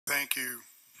thank you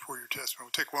for your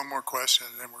testimony. We'll take one more question,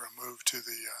 and then we're going to move to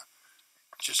the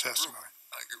testimony.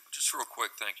 Just real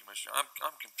quick, thank you, Mr.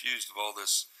 I'm confused of all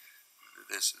this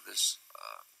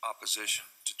opposition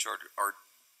to charter. Are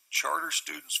charter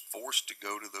students forced to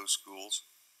go to those schools?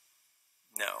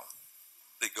 No.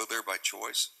 They go there by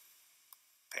choice?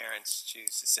 Parents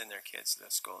choose to send their kids to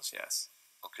those schools, yes.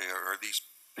 Okay, are these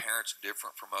parents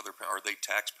different from other parents? Are they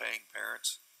tax-paying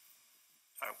parents?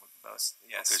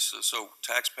 Yes. Okay, so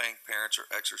tax-paying parents are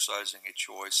exercising a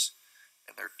choice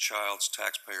in their child's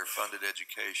taxpayer-funded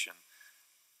education,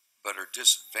 but are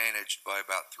disadvantaged by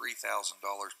about $3,000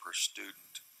 per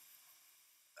student,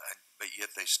 but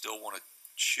yet they still want to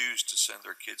choose to send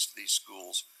their kids to these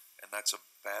schools, and that's a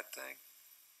bad thing?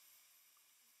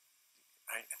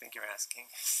 I think you're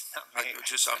asking. I'm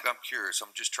curious.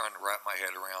 I'm just trying to wrap my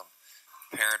head around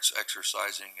parents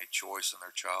exercising a choice in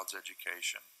their child's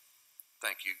education.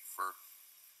 Thank you for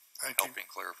helping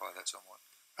clarify that somewhat.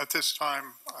 At this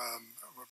time,